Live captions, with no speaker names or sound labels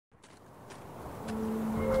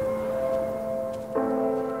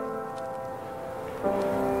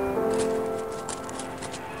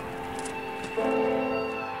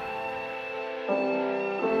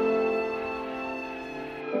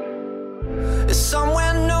It's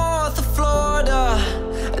somewhere north of Florida,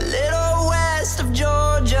 a little west of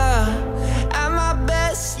Georgia. At my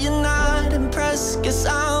best, you're not impressed, guess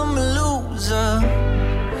I'm a loser.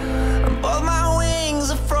 Both my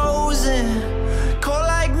wings are frozen, cold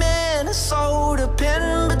like Minnesota,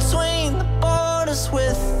 pinned between the borders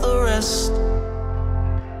with the rest.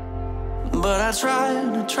 But I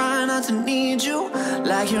try not to need you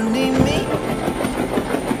like you need me.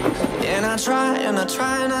 And I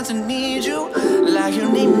try not to need you like you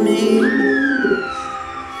need me.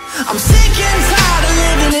 I'm sick and tired of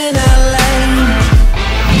living in LA,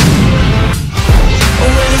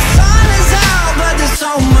 where the sun is out but there's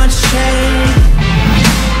so much shade.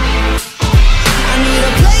 I need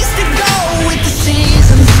a place to go with the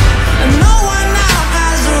seasons, and no one now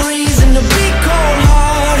has a reason to be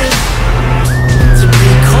cold-hearted, to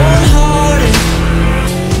be cold-hearted.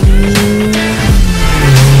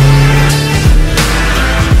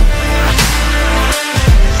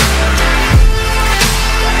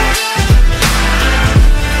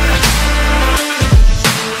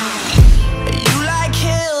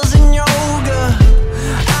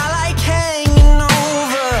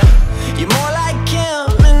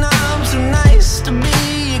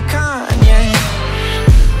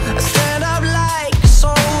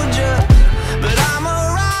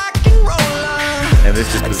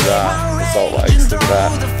 This is bizarre, the Salt Lakes, look at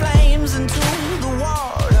that.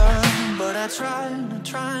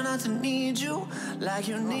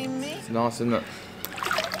 It's nice, isn't it?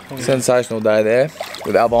 Sensational day there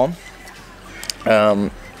with Alvin.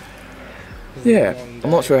 Yeah, I'm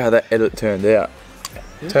not sure how that edit turned out.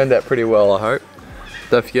 Turned out pretty well, I hope.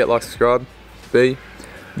 Don't forget, like, subscribe, be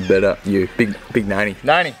better you. Big Nanny.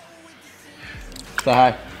 Nanny! Say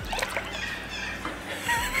hi.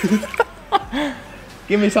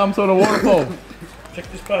 Give me some sort of waterfall.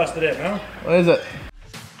 Check this bastard out, man. What is it?